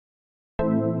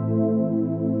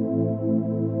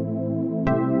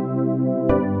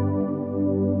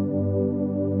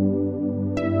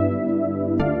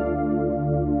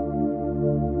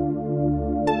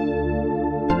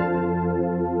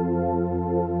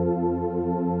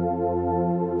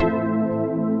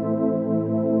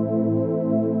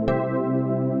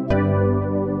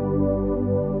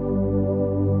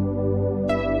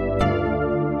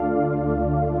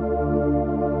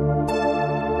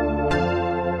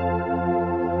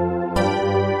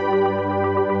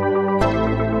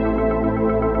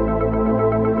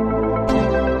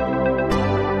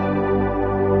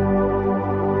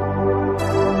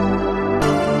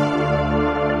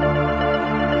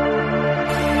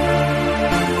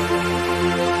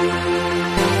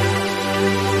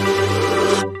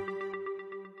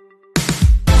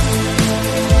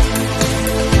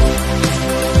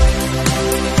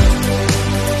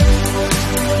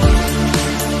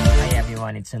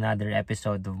another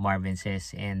episode of Marvin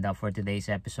Says. And for today's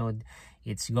episode,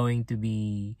 it's going to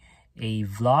be a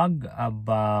vlog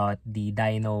about the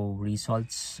dyno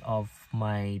results of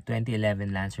my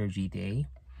 2011 Lancer GTA.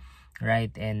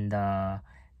 Right, and the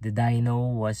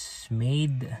dyno was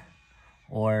made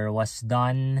or was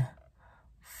done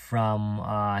from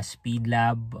Speed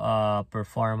Lab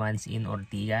Performance in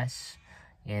Ortigas.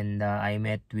 And I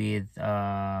met with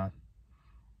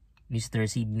Mr.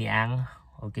 Sidney Ang,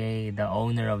 okay, the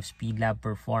owner of Speed Lab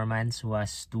Performance, who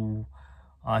has two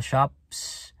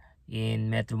shops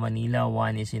in Metro Manila.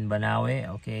 One is in Banawe,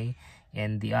 okay,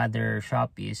 and the other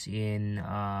shop is in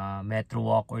Metro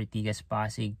Walk, Ortigas,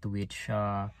 Pasig, to which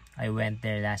I went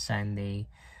there last Sunday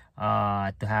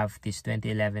to have this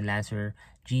 2011 Lancer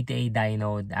GTA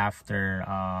dynoed after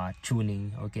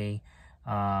tuning, okay,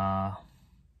 by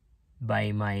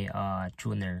my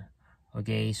tuner.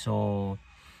 Okay, so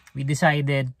we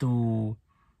decided to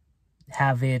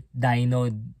have it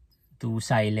dynoed to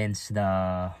silence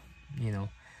the, yung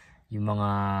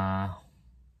mga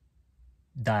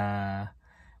the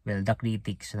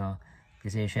critics, no?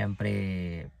 Kasi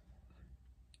syempre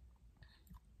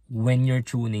when you're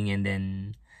tuning and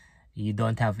then you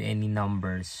don't have any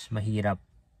numbers, mahirap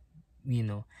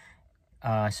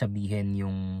sabihin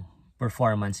yung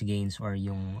performance gains or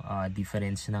yung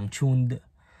difference ng tuned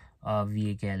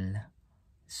vehicle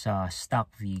sa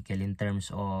stock vehicle in terms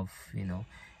of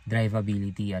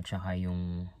drivability at saka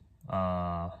yung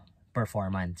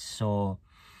performance. So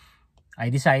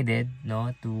I decided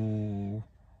to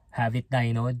have it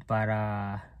dynoed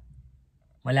para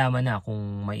malaman na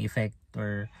kung may effect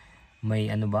or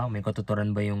may may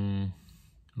katuturan ba yung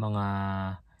mga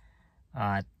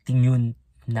tinune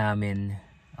namin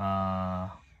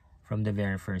from the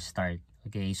very first start.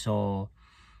 Okay, so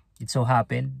it so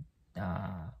happened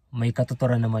may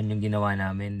katuturan naman yung ginawa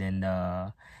namin, and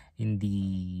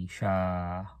hindi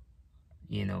siya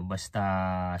basta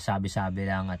sabi-sabi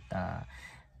lang at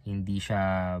hindi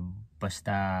siya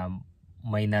basta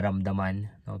may naramdaman.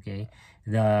 Okay,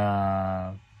 the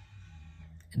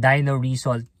dyno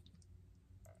result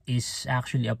is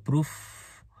actually a proof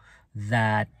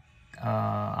that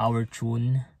our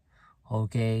tune,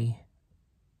 okay,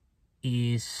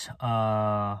 is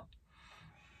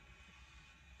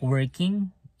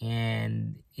working,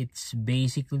 and it's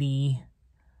basically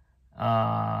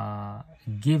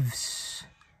gives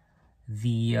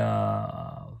the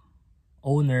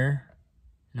owner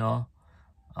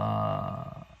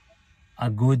a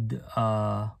good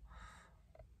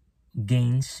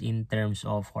gains in terms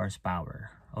of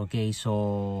horsepower. Okay,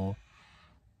 so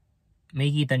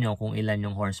may kita nyo kung ilan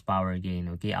yung horsepower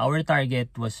gain. Okay, our target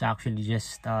was actually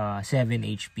just 7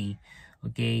 HP,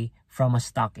 okay, from a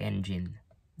stock engine.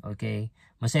 Okay,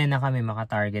 masaya na kami,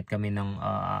 maka-target kami ng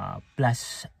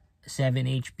plus 7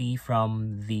 HP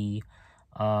from the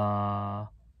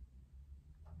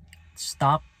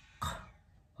stock.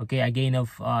 Okay, a gain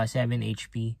of 7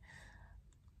 HP.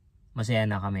 Masaya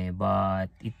na kami, but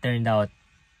it turned out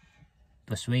it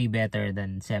was way better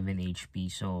than 7 HP.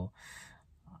 So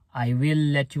I will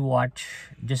let you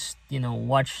watch, just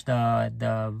watch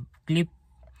the clip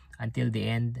until the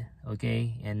end,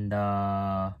 okay, and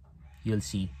you'll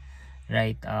see,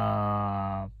 right?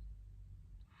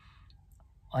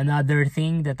 Another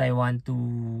thing that I want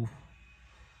to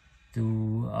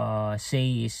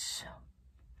say is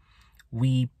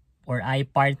I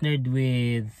partnered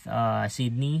with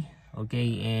Sydney,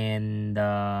 okay, and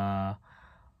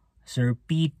Sir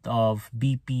Pete of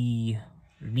BP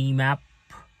Remap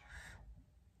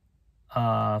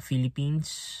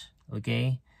Philippines,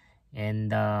 okay,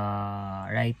 and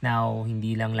right now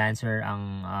hindi lang Lancer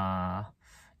ang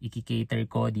iki-cater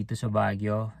ko dito sa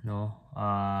Baguio,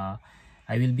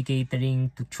 I will be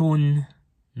catering to tune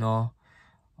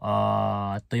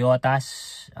Toyotas,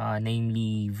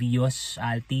 namely Vios,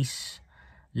 Altis,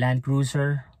 Land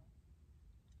Cruiser,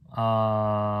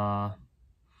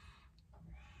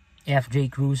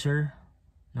 FJ Cruiser,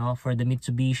 for the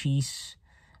Mitsubishis,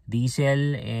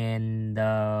 diesel, and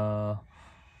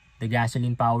the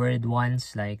gasoline powered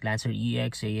ones like Lancer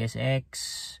EX,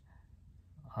 ASX,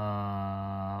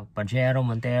 Pajero,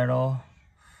 Montero.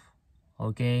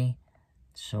 Okay,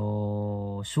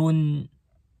 so soon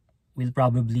we'll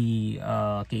probably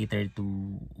cater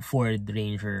to Ford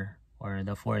Ranger or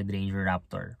the Ford Ranger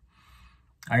Raptor.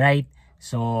 Alright,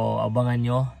 so abangan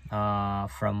nyo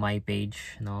from my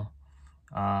page,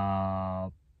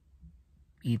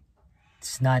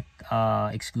 it's not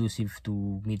exclusive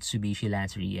to Mitsubishi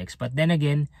Lancer EX, but then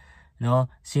again,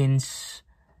 since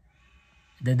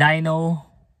the dyno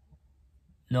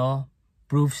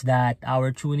proves that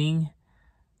our tuning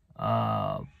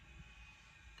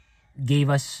gave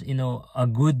us, you know, a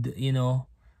good, you know,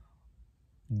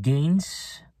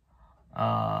 gains.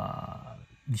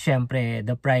 Syempre,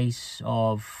 the price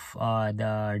of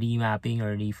the remapping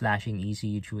or reflashing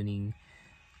ECU tuning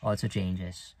also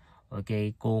changes.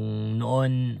 Okay, kung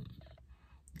noon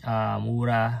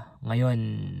mura,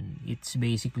 ngayon it's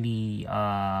basically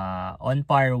on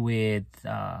par with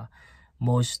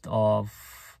most of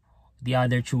the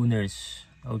other tuners,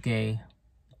 okay,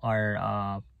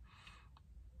 are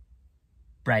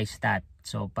price that.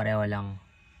 So pareho lang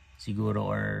siguro,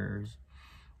 or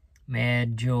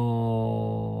medyo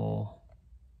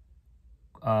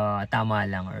tama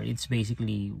lang, or it's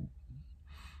basically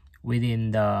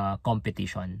within the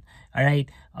competition. Alright,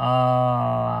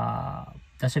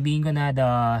 sasabihin ko na,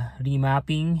 the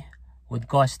remapping would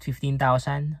cost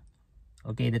 15,000.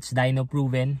 Okay, that's dyno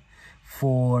proven.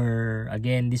 For,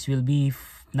 again, this will be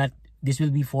for not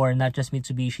just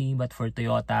Mitsubishi but for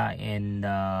Toyota and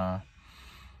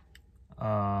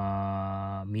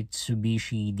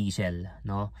Mitsubishi diesel,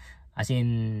 no? As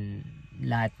in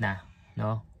lahat na,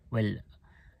 no? Well,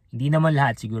 hindi naman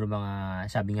lahat, siguro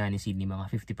mga, sabi nga ni Sydney, mga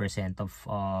 50% of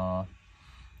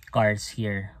cars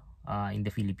here in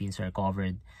the Philippines are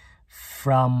covered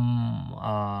from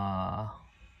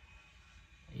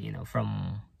you know,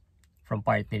 from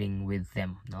partnering with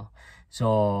them, no?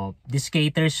 So this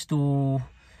caters to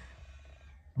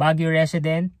Baguio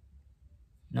resident,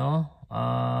 no,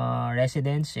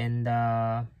 residents, and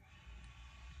sa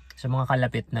mga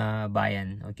kalapit na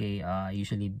bayan. Okay,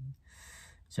 usually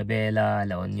Isabela,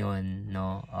 La Union,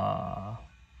 no.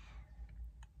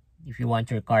 If you want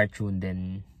your car tuned,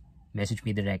 then message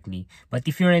me directly. But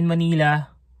if you're in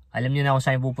Manila, alam niyo na kung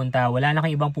saan pupunta. Wala na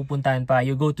kayong ibang pupuntahan pa.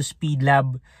 You go to Speed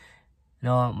Lab,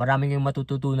 no, maraming yung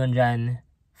matututunan dyan.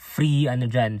 Free ano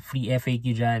dyan, free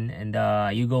FAQ dyan, and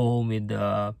you go home with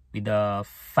the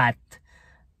fat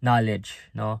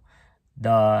knowledge, no.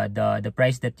 The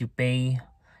price that you pay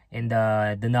and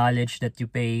the knowledge that you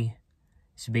pay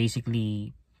is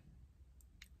basically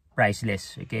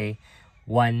priceless. Okay,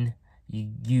 one,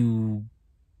 you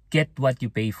get what you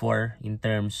pay for in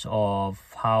terms of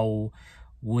how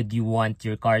would you want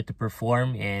your car to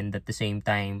perform, and at the same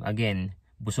time, again,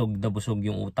 busog na busog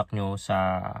yung utak nyo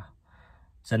sa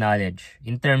knowledge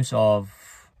in terms of,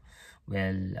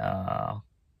 well,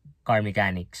 car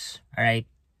mechanics. All right,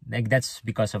 like that's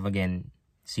because of, again,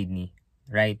 Sydney,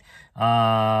 right?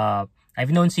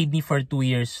 I've known Sydney for 2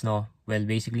 years, no. Well,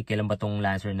 basically, kailan ba tong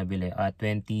Lancer nabili?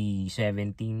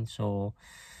 2017. So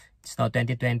it's now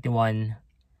 2021.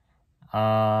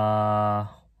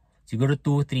 Siguro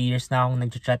 2-3 years na akong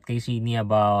nag-chat kay Sydney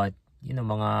about, you know,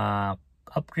 mga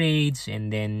upgrades,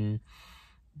 and then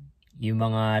yung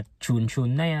mga tune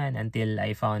na yan, until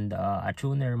I found a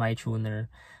tuner, my tuner.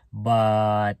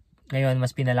 But ngayon,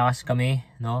 mas pinalakas kami,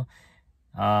 no.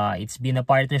 It's been a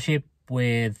partnership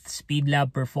with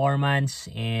Speedlab Performance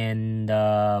and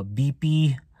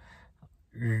BP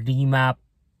Remap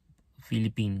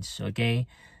Philippines. Okay,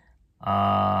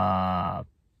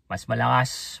 mas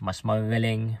malakas, mas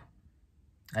magagaling,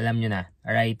 alam nyo na.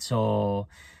 Alright, so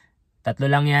tatlo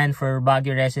lang yan for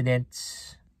Baguio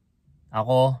residents.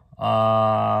 Ako,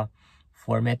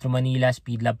 for Metro Manila,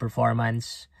 Speedlab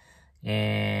Performance,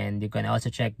 and you can also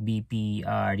check BP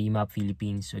Remap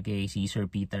Philippines. Okay, si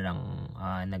Sir Peter ang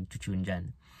nag-tune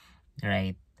dyan.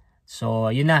 Alright,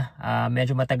 so yun na,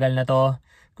 medyo matagal na to.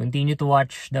 Continue to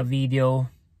watch the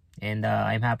video, and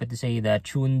I'm happy to say the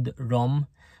tuned ROM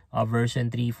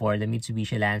version 3 for the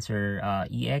Mitsubishi Lancer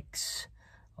EX,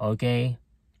 okay,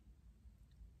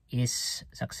 is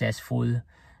successful,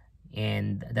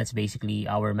 and that's basically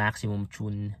our maximum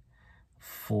tune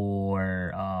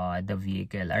for the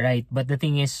vehicle. Alright, but the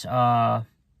thing is,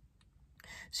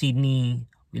 Sydney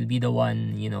will be the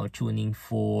one, you know, tuning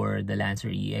for the Lancer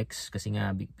EX, kasi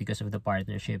nga because of the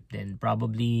partnership, then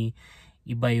probably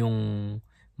iba yung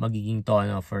magiging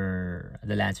tono for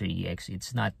the Lancer EX.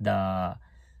 It's not the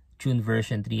tune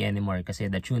version 3 anymore, kasi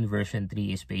the tune version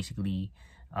 3 is basically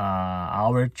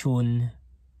our tune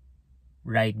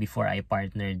right before I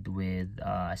partnered with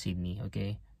Sydney.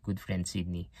 Okay, good friend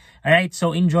Sydney. Alright,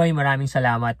 so enjoy. Maraming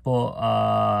salamat po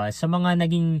sa mga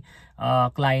naging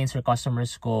clients or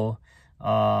customers ko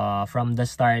from the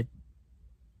start.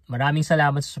 Maraming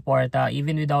salamat sa suporta,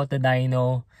 even without the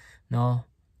dyno, no.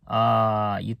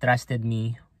 You trusted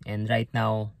me, and right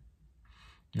now,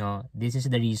 no, this is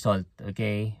the result,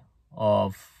 okay,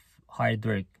 of hard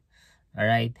work.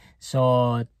 Alright,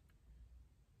 so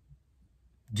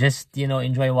just, you know,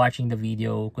 enjoy watching the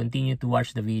video, continue to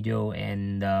watch the video,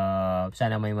 and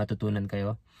sana may matutunan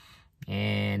kayo,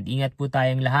 and ingat po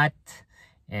tayong lahat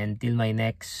until my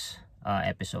next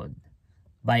episode.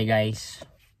 Bye guys.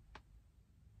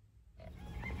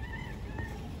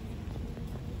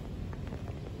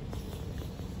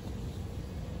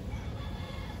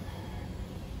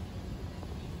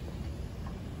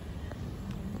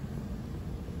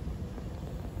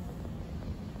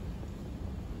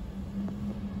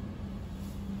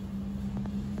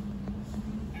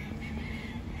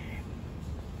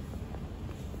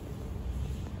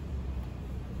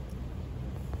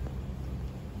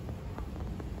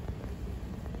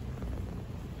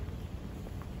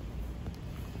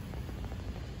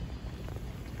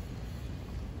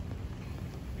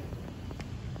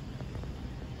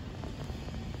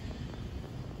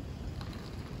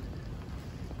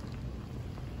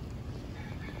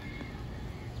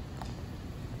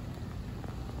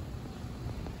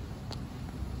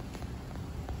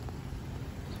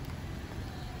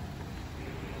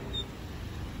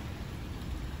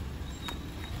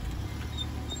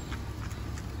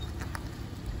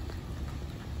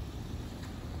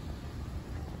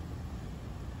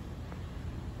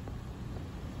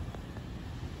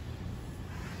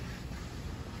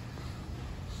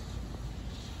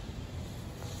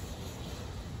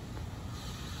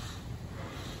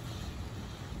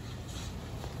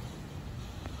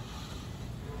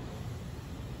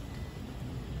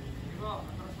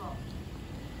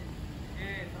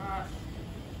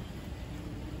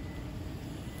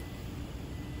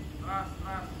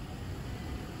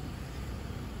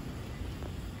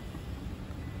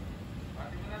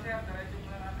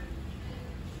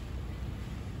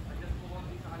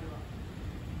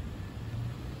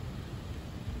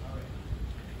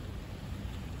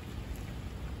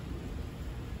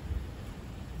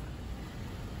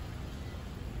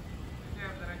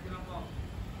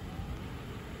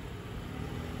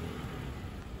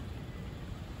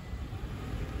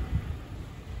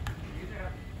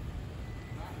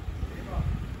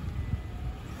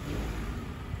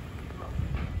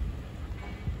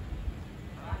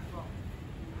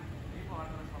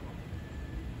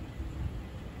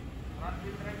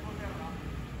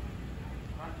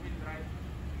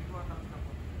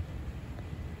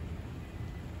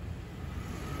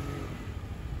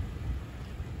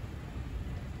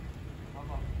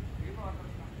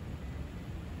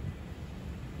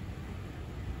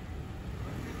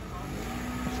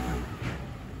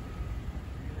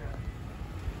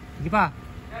 Sige pa.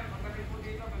 Sir, pagdating po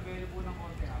dito, pagdating po ng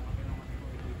konti ha. Pagdating kasi po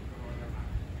ito yung order na.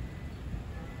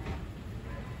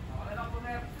 Ako na lang po,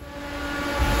 sir.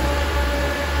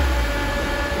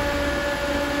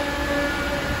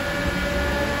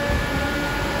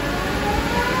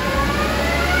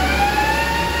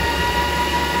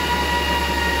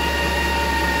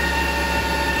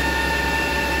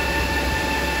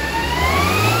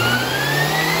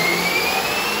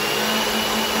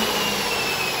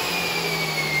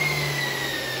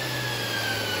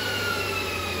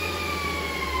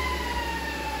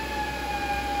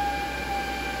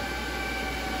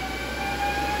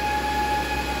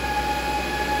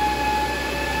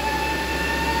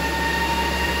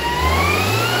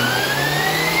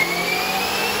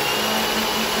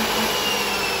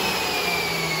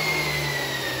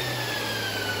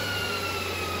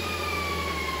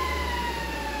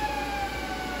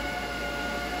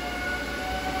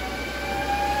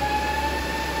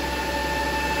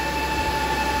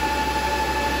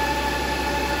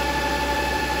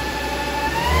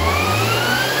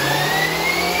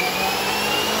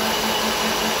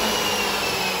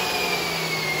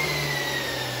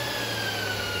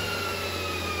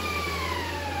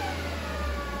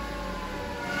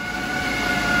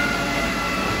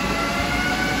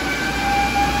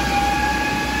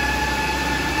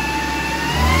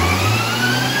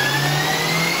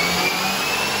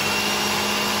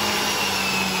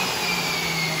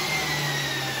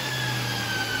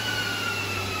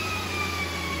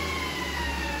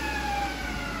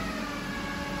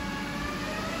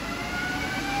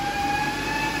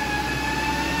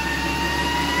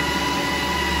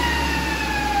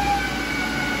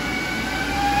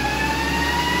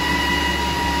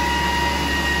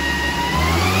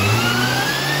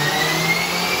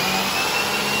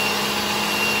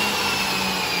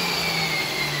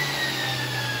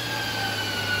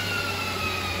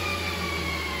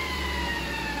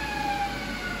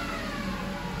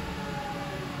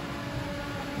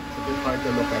 Hard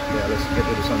to look at there. Let's get to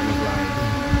the sunroof line.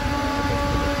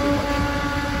 Too much.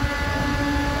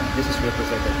 This is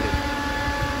representative.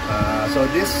 So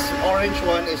this orange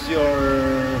one is your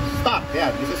stock. Yeah,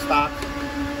 this is stock.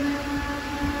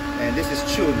 And this is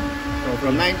tuned. So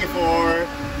from 94,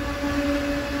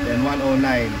 then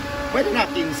 109. Pwede na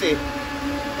 15.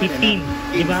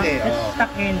 15, di ba? 15, That's oo. stock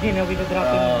engine with a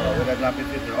drop-in. With a drop-in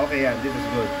filter. Okay yan, this is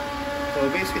good. So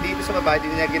basically dito sa baba,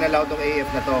 hindi niya ginalaw tong AF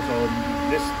na to. So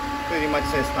this pretty much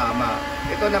says tama.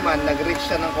 Ito naman, nag-reach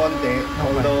siya ng konti,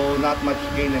 although not much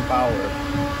gain in power.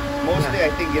 Mostly, I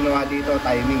think ginawa dito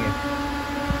timing eh.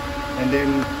 And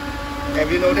then, have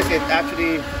you noticed it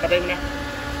actually, patay mo na?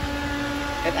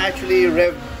 It actually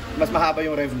rev, mas mahaba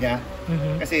yung rev niya.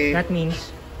 Kasi that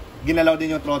means ginalaw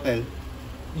din yung throttle.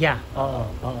 Yeah, oo.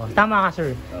 Tama ka,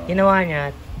 sir. Ginawa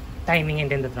niya timing and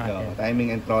then the throttle.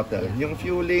 Timing and throttle. Yung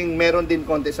fueling, meron din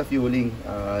konti sa fueling.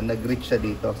 Nag-reach siya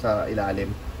dito sa ilalim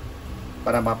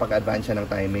para mapag-advance siya ng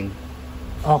timing.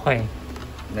 Okay.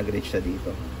 Nag-reach siya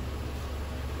dito.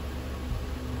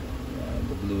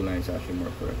 The blue line is actually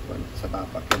more correct one. Sa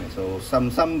tapak yun eh. So,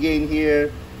 some gain here,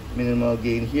 minimal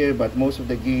gain here, but most of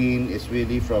the gain is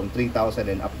really from 3,000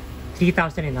 and up.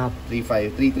 3,000 and up.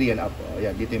 3.5, 3.3 and up.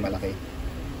 Yan, dito yung malaki.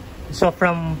 So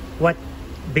from what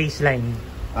baseline?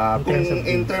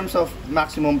 In terms of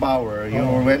maximum power, you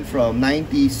went from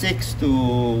 96 to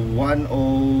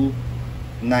 109.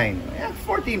 Yeah,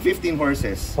 14-15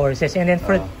 horses. And then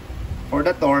for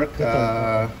the torque,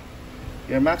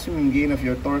 your maximum gain of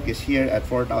your torque is here at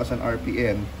 4,000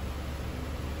 RPM.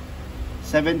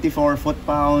 74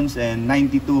 foot-pounds and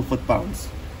 92 foot-pounds.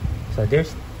 So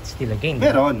there's still a gain.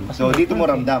 Meron. So dito mo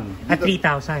ramdam. At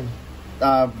 3,000.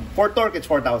 For torque, it's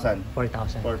 4,000.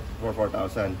 4,000. For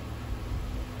 4,000.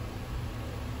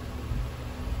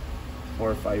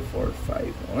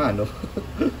 4,545. O nga, no?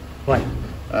 What?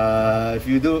 If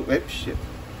you do,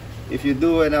 if you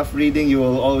do enough reading, you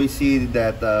will always see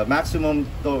that maximum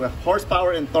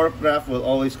horsepower and torque graph will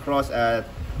always cross at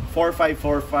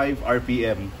 4,545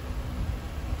 RPM.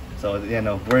 So, you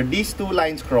know, where these two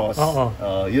lines cross,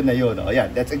 yun na yun.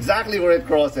 Yeah, that's exactly where it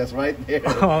crosses, right there.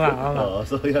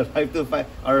 So, yeah, 5 to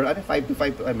 5, or 5 to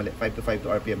 5 to, ay mali, 5 to 5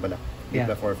 to RPM pala. Yeah.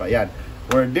 4, 5, yan.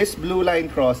 Where this blue line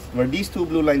cross, where these two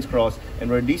blue lines cross, and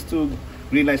where these two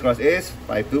green lines cross is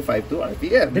 5 to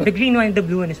RPM. The green one and the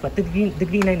blue one is what? The green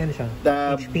line ano siya?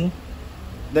 HP?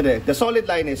 The solid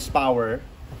line is power.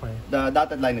 Okay. The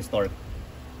dotted line is torque.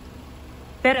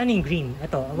 Pero ano yung green?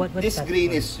 Ito, what's this that? Green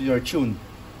is your tune.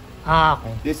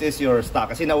 Okay. This is your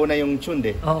stock. Kasi nauna yung tuned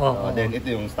eh. Then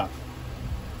ito yung stock.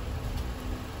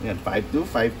 Yan, 5 to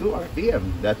RPM.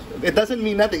 It doesn't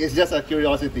mean nothing. It's just a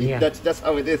curiosity. Yeah. That's just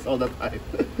how it is all the time.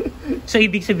 So,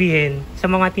 ibig sabihin, sa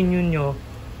mga tinyon nyo,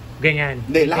 ganyan?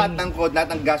 Hindi, lahat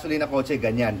ng gasoline na kotse,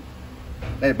 ganyan.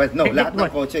 But no, lahat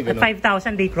ng kotse, ganun. At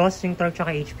 5,000, they cross yung torque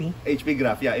tsaka HP? HP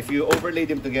graph, yeah. If you overlay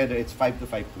them together, it's 5 to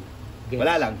 5 to.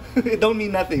 Wala lang. It don't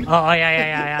mean nothing.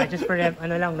 Yeah. Just for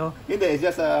ano lang, no? Hindi, it's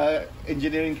just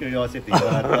engineering curiosity.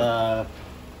 But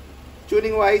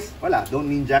tuning wise, wala. Don't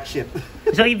mean jack shit.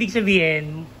 So, ibig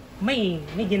sabihin, may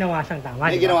ginawa siyang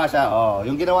tama. May ginawa siya.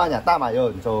 Yung ginawa niya, tama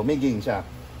yun. So, may gain siya.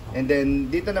 And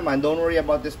then, dito naman, don't worry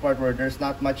about this part where there's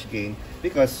not much gain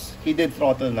because he did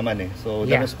throttle naman eh. So,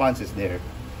 the response is there.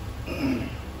 Thanks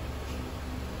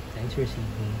for seeing.